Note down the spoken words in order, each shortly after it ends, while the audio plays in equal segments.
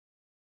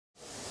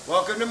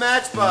Welcome to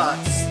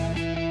Matchbox.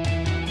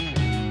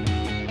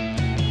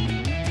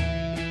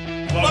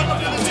 Welcome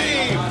to the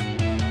team.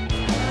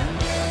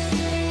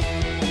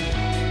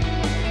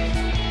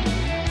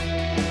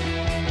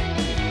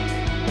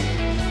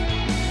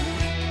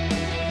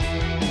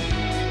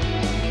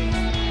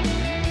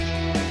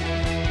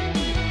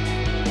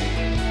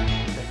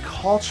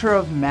 Culture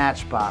of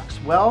Matchbox.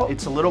 Well,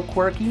 it's a little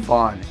quirky,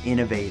 fun,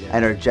 innovative,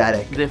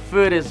 energetic. The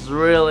food is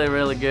really,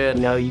 really good.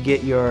 You know, you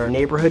get your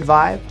neighborhood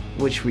vibe,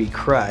 which we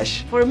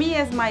crush. For me,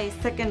 it's my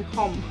second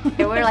home.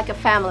 We're like a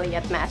family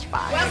at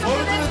Matchbox.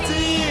 Welcome to the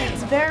team.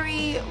 It's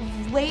very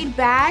laid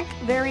back,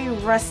 very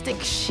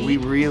rustic chic. We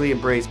really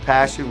embrace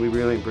passion, we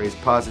really embrace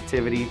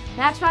positivity.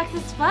 Matchbox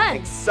is fun.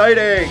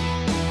 Exciting.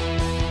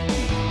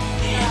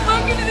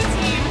 Welcome to the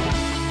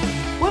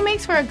team. What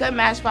makes for a good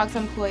Matchbox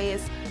employee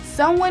is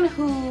someone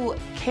who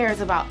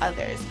cares about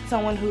others,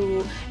 someone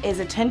who is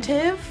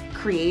attentive,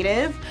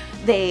 creative,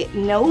 they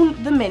know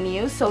the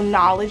menu, so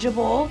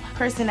knowledgeable.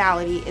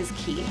 Personality is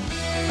key.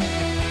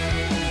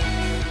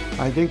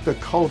 I think the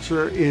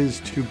culture is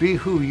to be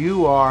who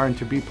you are and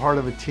to be part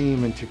of a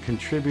team and to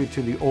contribute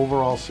to the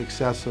overall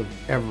success of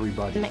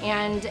everybody.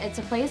 And it's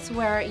a place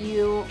where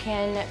you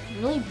can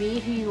really be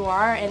who you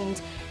are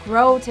and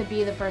grow to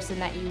be the person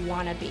that you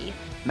want to be.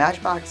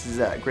 Matchbox is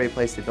a great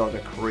place to build a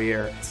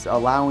career. It's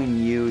allowing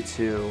you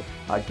to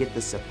get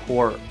the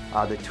support,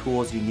 the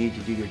tools you need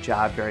to do your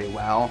job very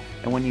well.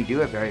 And when you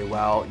do it very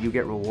well, you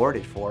get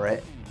rewarded for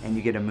it and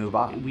you get to move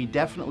up. We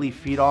definitely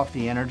feed off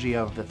the energy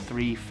of the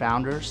three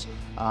founders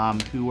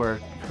who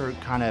are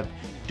kind of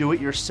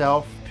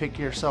do-it-yourself, pick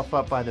yourself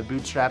up by the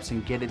bootstraps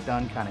and get it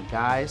done kind of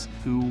guys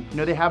who, you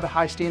know, they have a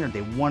high standard.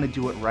 They want to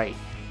do it right.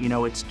 You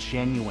know, it's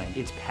genuine,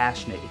 it's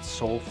passionate, it's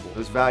soulful.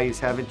 Those values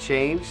haven't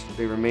changed.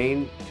 They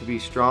remain to be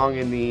strong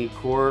in the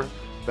core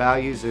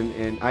values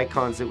and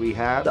icons that we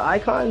have. The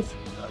icons,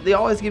 they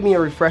always give me a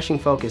refreshing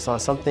focus on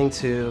something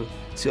to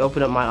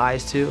open up my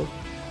eyes to,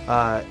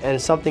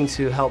 and something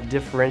to help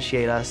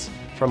differentiate us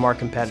from our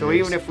competitors. So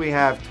even if we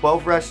have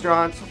 12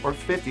 restaurants or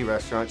 50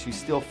 restaurants, you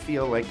still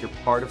feel like you're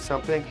part of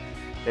something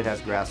that has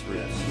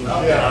grassroots.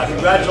 Yeah,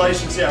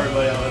 congratulations to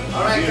everybody on it.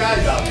 All right,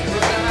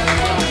 guys.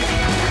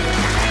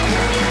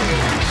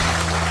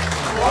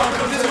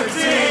 Welcome to the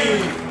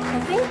team!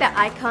 I think the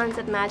icons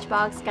at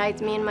Matchbox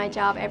guides me in my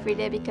job every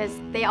day because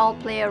they all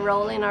play a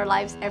role in our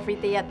lives every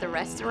day at the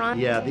restaurant.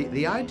 Yeah,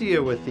 the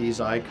idea with these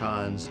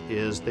icons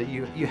is that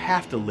you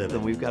have to live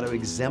them. We've got to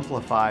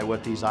exemplify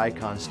what these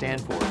icons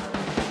stand for.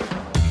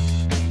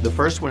 The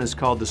first one is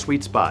called the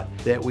sweet spot,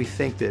 that we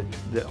think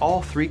that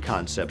all three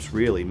concepts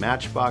really,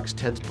 Matchbox,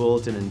 Ted's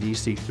Bulletin, and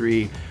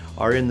DC3,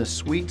 are in the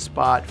sweet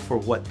spot for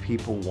what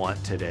people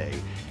want today.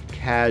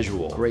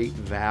 Casual, great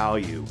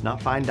value,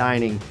 not fine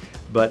dining,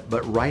 but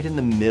right in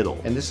the middle.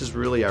 And this is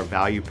really our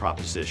value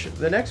proposition.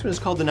 The next one is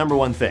called the number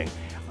one thing.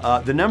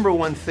 The number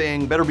one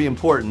thing better be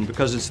important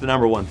because it's the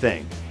number one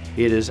thing.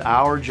 It is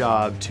our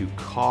job to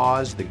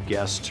cause the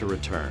guests to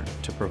return,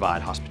 to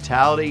provide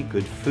hospitality,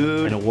 good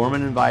food, and a warm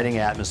and inviting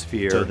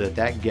atmosphere so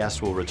that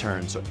guest will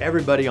return. So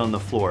everybody on the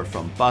floor,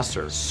 from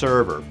busser,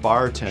 server,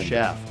 bartender,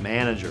 chef,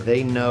 manager,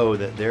 they know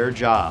that their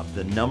job,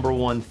 the number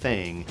one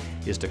thing,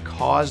 is to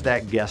cause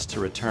that guest to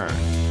return.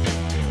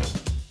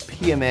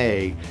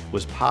 PMA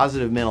was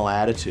positive mental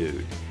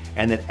attitude,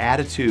 and that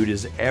attitude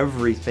is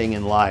everything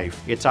in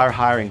life. It's our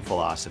hiring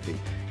philosophy.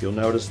 You'll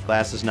notice the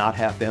glass is not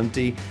half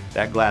empty,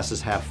 that glass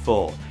is half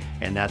full.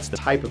 And that's the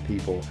type of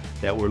people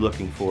that we're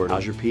looking for.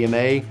 How's your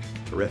PMA?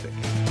 Terrific.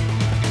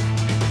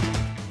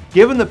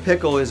 Give 'em the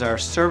pickle is our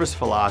service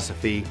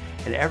philosophy,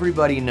 and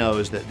everybody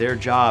knows that their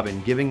job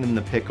in giving them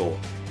the pickle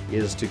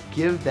is to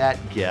give that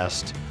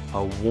guest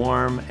a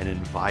warm and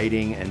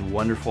inviting and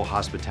wonderful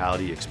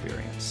hospitality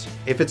experience.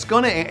 If it's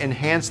going to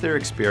enhance their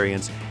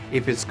experience,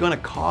 if it's going to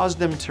cause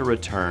them to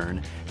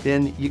return,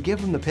 then you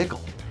give them the pickle.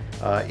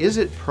 Is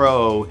It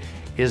Pro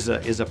is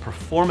a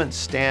performance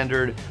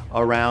standard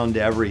around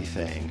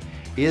everything.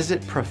 Is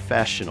it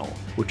professional?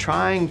 We're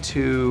trying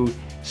to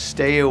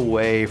stay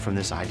away from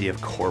this idea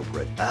of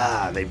corporate.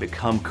 They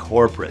become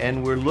corporate.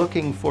 And we're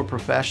looking for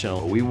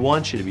professional. We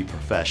want you to be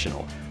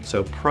professional.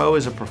 So Pro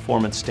is a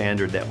performance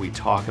standard that we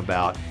talk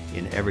about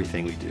in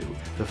everything we do.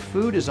 The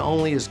food is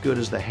only as good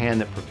as the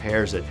hand that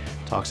prepares it.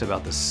 Talks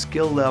about the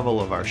skill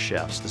level of our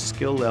chefs, the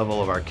skill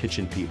level of our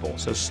kitchen people.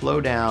 So slow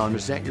down,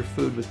 present your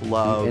food with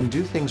love, and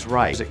do things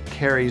right. It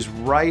carries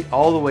right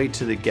all the way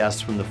to the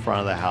guests from the front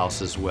of the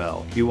house as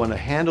well. You want to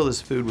handle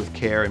this food with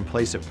care and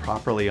place it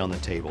properly on the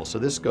table. So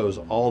this goes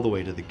all the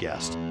way to the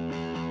guest.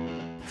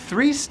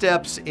 3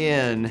 steps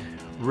in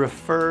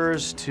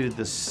refers to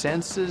the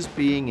senses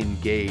being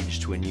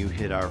engaged when you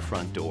hit our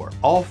front door.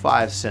 All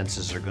 5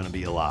 senses are going to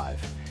be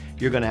alive.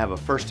 You're going to have a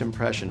first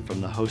impression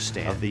from the host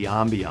stand of the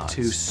ambiance.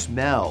 To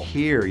smell,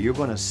 hear, you're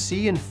going to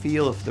see and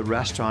feel if the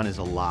restaurant is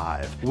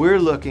alive. We're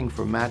looking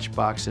for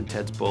Matchbox and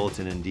Ted's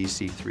Bulletin and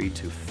DC3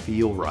 to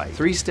feel right.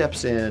 3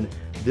 steps in,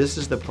 this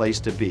is the place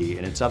to be,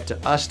 and it's up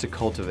to us to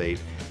cultivate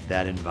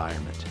that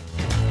environment.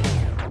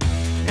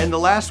 And the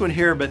last one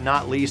here, but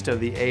not least of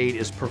the 8,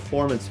 is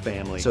performance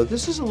family. So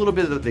this is a little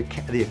bit of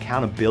the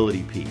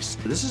accountability piece.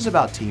 This is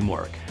about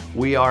teamwork.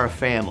 We are a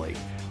family,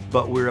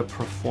 but we're a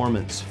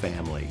performance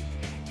family.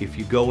 If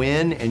you go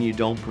in and you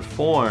don't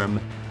perform,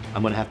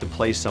 I'm gonna have to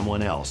place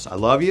someone else. I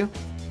love you.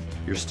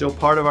 You're still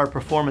part of our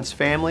performance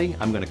family.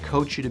 I'm gonna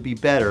coach you to be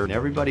better. And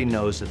everybody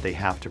knows that they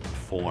have to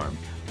perform.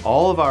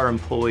 All of our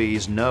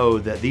employees know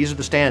that these are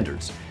the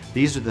standards.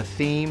 These are the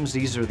themes,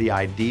 these are the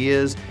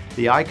ideas.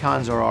 The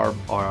icons are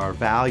our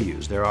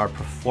values. They're our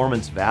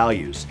performance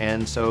values.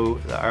 And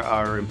so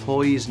our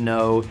employees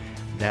know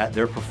that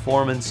their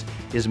performance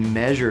is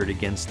measured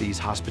against these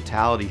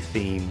hospitality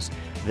themes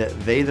that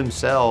they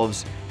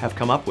themselves have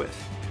come up with.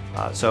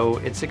 So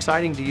it's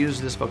exciting to use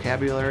this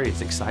vocabulary.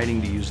 It's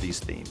exciting to use these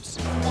themes.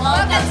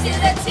 Welcome to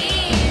the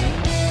team.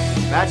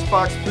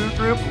 Matchbox Food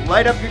Group,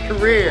 light up your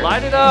career.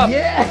 Light it up.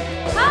 Yeah.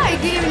 Hi,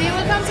 good evening.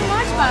 Welcome to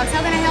Matchbox.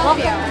 How can I help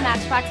you? Welcome to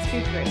Matchbox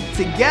Food Group.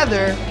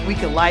 Together, we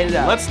can light it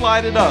up. Let's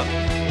light it up.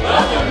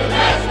 Welcome to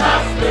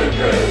Matchbox Food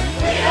Group.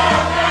 We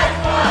are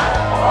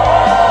Matchbox.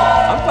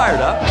 I'm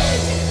fired up.